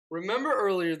Remember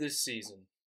earlier this season,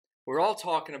 we're all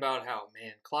talking about how,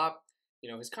 man, Klopp,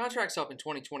 his contract's up in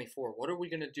 2024. What are we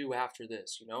going to do after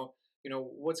this?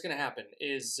 What's going to happen?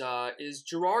 Is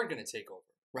Gerrard going to take over?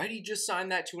 Right? He just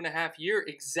signed that 2.5-year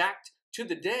exact to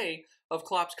the day of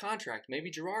Klopp's contract. Maybe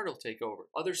Gerrard will take over.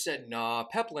 Others said, nah,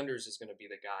 Pep Linders is going to be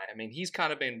the guy. I mean, he's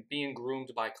kind of been being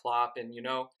groomed by Klopp, and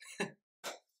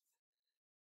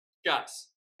guys,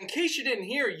 in case you didn't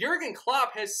hear, Jurgen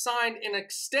Klopp has signed an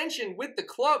extension with the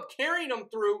club, carrying him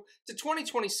through to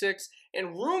 2026, and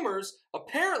rumors,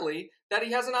 apparently, that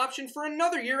he has an option for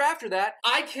another year after that.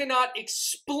 I cannot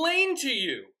explain to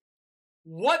you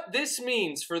what this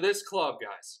means for this club,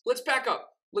 guys. Let's back up.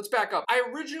 I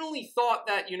originally thought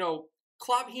that,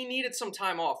 Klopp, he needed some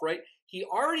time off, right? He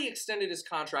already extended his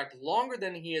contract longer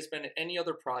than he has been at any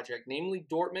other project, namely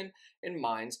Dortmund and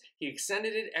Mainz. He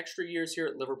extended it extra years here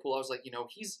at Liverpool. I was like,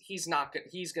 he's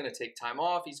going to take time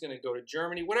off. He's going to go to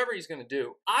Germany, whatever he's going to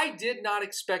do. I did not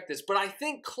expect this, but I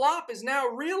think Klopp has now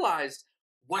realized,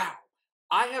 wow,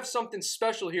 I have something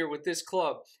special here with this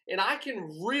club, and I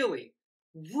can really,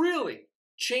 really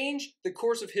change the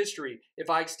course of history if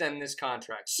I extend this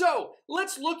contract. So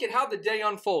let's look at how the day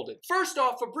unfolded. First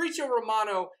off, Fabrizio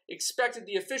Romano expected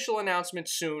the official announcement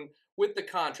soon with the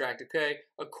contract, okay,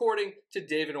 according to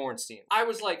David Ornstein. I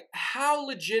was like, how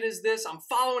legit is this? I'm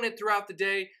following it throughout the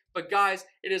day, but guys,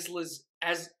 it is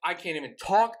as I can't even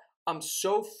talk. I'm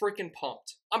so freaking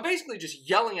pumped. I'm basically just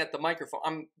yelling at the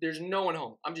microphone. There's no one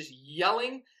home. I'm just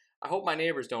yelling. I hope my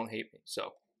neighbors don't hate me,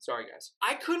 so sorry, guys.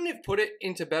 I couldn't have put it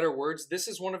into better words. This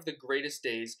is one of the greatest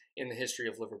days in the history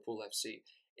of Liverpool FC.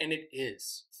 And it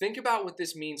is. Think about what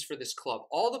this means for this club.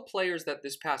 All the players that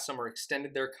this past summer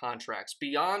extended their contracts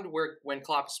beyond when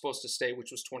Klopp is supposed to stay, which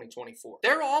was 2024.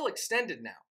 They're all extended now.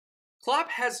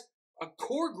 Klopp has a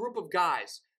core group of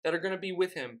guys that are going to be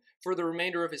with him for the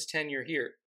remainder of his tenure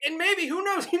here. And maybe, who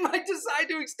knows, he might decide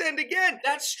to extend again.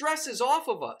 That stress is off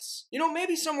of us.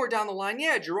 Maybe somewhere down the line,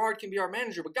 yeah, Gerrard can be our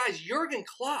manager, but guys, Jurgen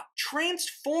Klopp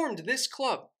transformed this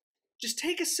club. Just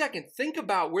take a second, think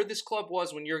about where this club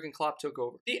was when Jurgen Klopp took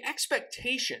over. The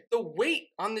expectation, the weight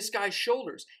on this guy's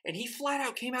shoulders, and he flat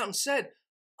out came out and said,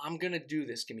 I'm gonna do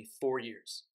this, give me 4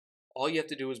 years. All you have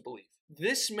to do is believe.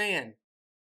 This man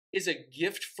is a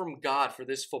gift from God for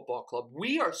this football club.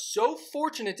 We are so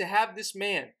fortunate to have this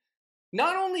man.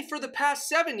 Not only for the past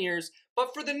 7 years,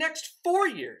 but for the next 4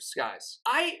 years, guys.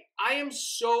 I am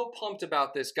so pumped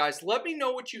about this, guys. Let me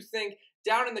know what you think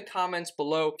down in the comments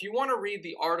below. If you want to read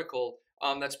the article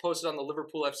that's posted on the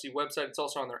Liverpool FC website, it's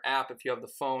also on their app if you have the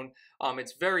phone.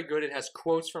 It's very good. It has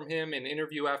quotes from him, an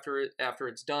interview after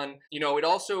it's done. It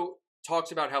also talks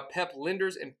about how Pep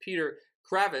Linders and Peter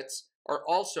Kravitz are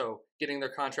also getting their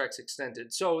contracts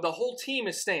extended. So the whole team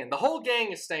is staying. The whole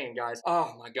gang is staying, guys.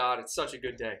 Oh my God, it's such a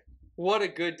good day. What a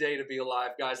good day to be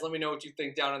alive, guys. Let me know what you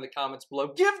think down in the comments below.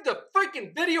 Give the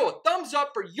freaking video a thumbs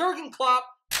up for Jurgen Klopp.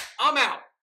 I'm out.